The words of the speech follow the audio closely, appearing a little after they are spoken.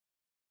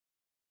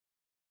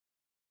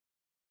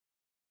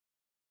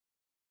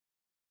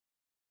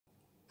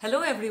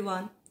Hello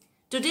everyone.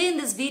 Today in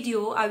this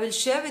video I will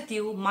share with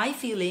you my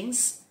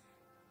feelings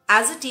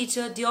as a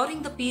teacher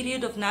during the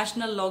period of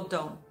national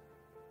lockdown.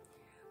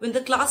 When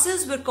the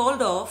classes were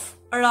called off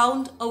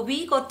around a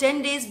week or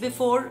 10 days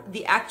before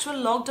the actual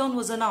lockdown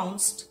was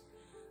announced,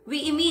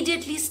 we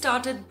immediately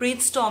started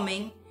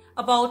brainstorming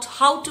about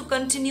how to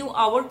continue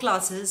our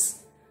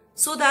classes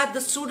so that the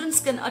students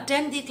can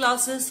attend the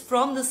classes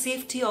from the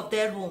safety of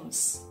their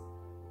homes.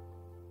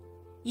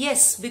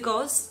 Yes,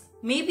 because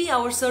maybe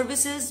our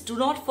services do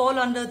not fall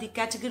under the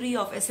category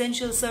of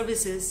essential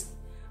services,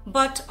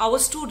 but our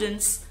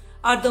students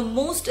are the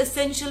most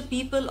essential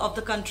people of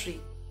the country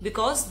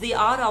because they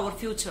are our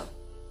future.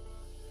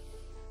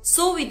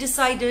 So we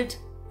decided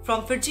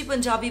from FIITJEE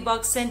Punjabi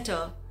Bagh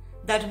Center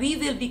that we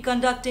will be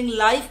conducting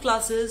live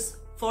classes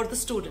for the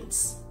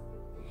students.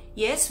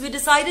 Yes, we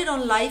decided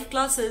on live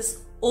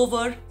classes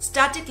over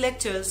static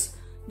lectures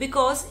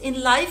because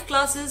in live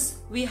classes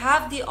we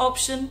have the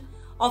option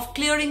of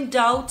clearing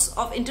doubts,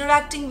 of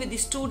interacting with the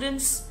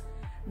students.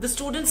 The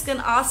students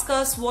can ask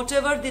us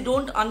whatever they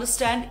don't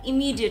understand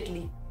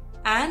immediately.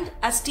 And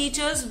as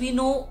teachers, we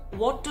know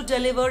what to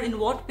deliver, in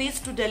what pace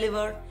to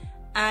deliver,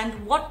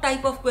 and what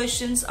type of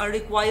questions are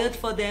required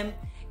for them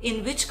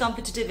in which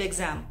competitive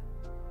exam.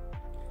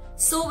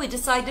 So we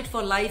decided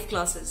for live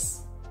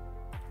classes.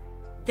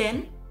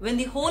 Then, when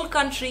the whole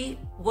country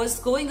was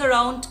going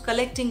around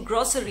collecting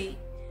grocery,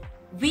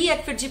 we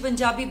at FIITJEE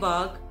Punjabi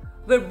Bagh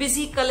were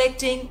busy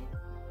collecting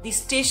the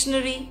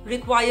stationery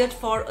required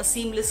for a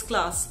seamless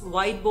class,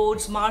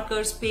 whiteboards,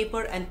 markers,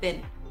 paper and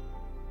pen.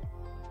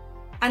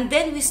 And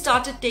then we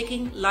started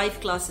taking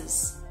live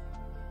classes.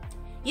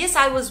 Yes,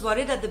 I was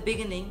worried at the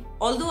beginning,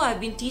 although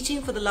I've been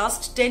teaching for the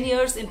last 10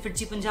 years in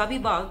FIITJEE Punjabi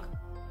Bagh,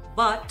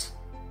 but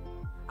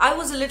I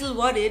was a little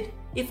worried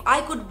if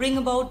I could bring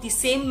about the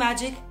same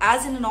magic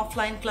as in an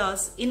offline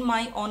class in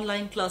my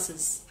online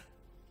classes.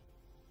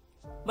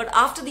 But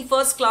after the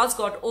first class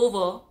got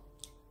over,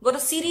 got a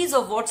series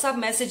of WhatsApp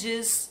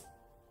messages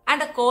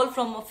and a call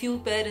from a few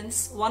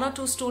parents. One or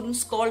two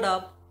students called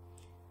up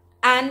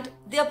and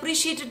they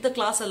appreciated the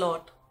class a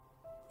lot.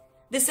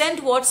 They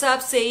sent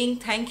WhatsApp saying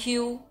thank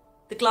you,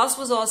 the class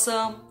was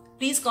awesome,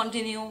 please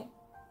continue,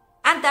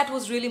 and that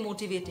was really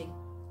motivating.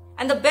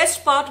 And the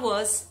best part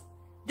was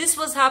this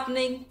was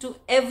happening to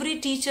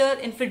every teacher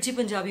in FIITJEE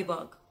Punjabi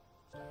Bagh.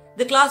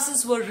 The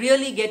classes were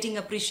really getting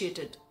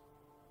appreciated.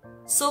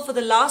 So for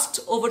the last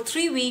over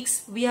 3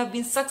 weeks, we have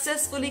been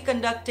successfully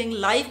conducting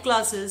live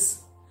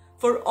classes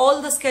for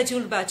all the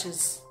scheduled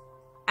batches.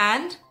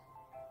 And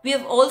we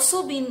have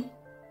also been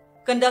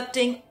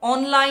conducting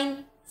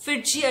online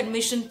FIITJEE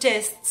admission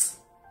tests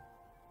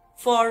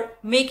for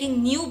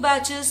making new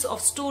batches of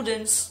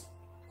students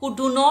who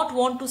do not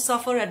want to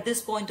suffer at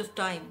this point of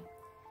time.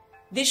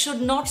 They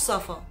should not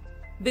suffer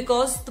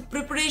because the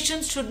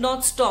preparations should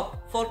not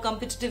stop for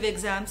competitive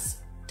exams.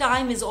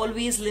 Time is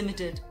always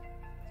limited.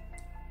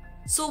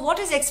 So what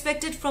is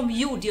expected from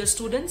you, dear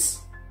students?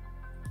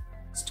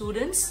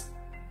 Students,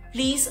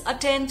 please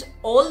attend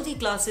all the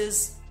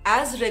classes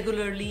as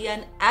regularly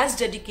and as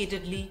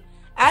dedicatedly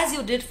as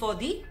you did for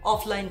the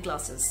offline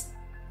classes.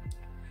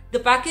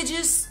 The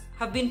packages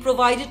have been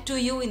provided to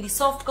you in the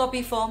soft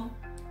copy form.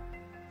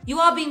 You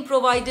are being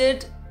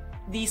provided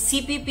the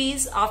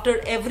CPPs after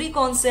every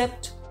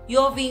concept. You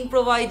are being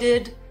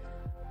provided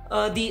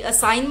the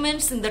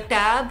assignments in the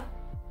tab.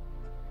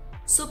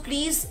 So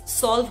please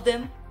solve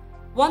them.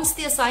 Once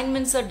the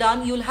assignments are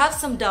done, you'll have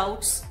some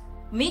doubts.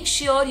 Make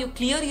sure you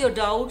clear your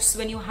doubts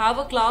when you have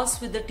a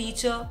class with the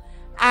teacher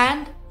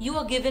and you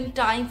are given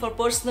time for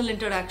personal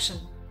interaction.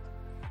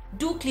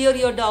 Do clear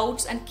your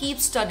doubts and keep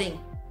studying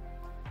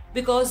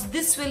because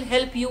this will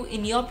help you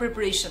in your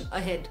preparation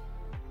ahead.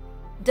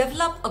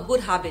 Develop a good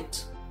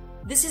habit.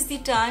 This is the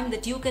time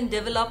that you can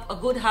develop a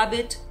good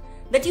habit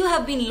that you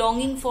have been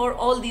longing for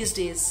all these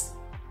days.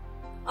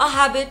 A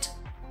habit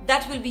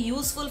that will be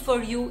useful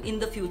for you in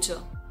the future.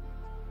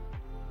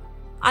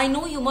 I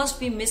know you must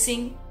be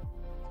missing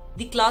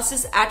the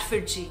classes at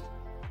FIITJEE,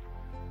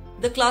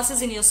 the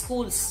classes in your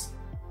schools,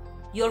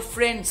 your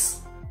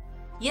friends.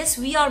 Yes,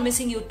 we are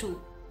missing you too.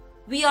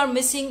 We are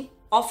missing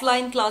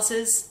offline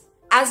classes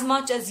as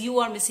much as you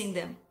are missing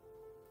them.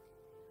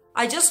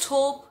 I just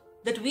hope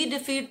that we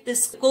defeat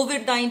this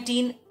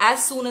COVID-19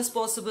 as soon as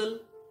possible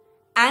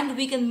and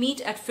we can meet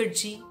at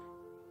FIITJEE.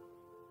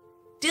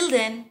 Till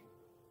then,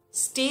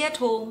 stay at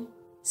home,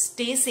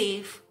 stay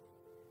safe,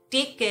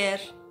 take care,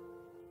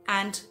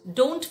 and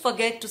don't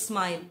forget to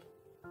smile.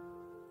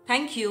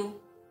 Thank you.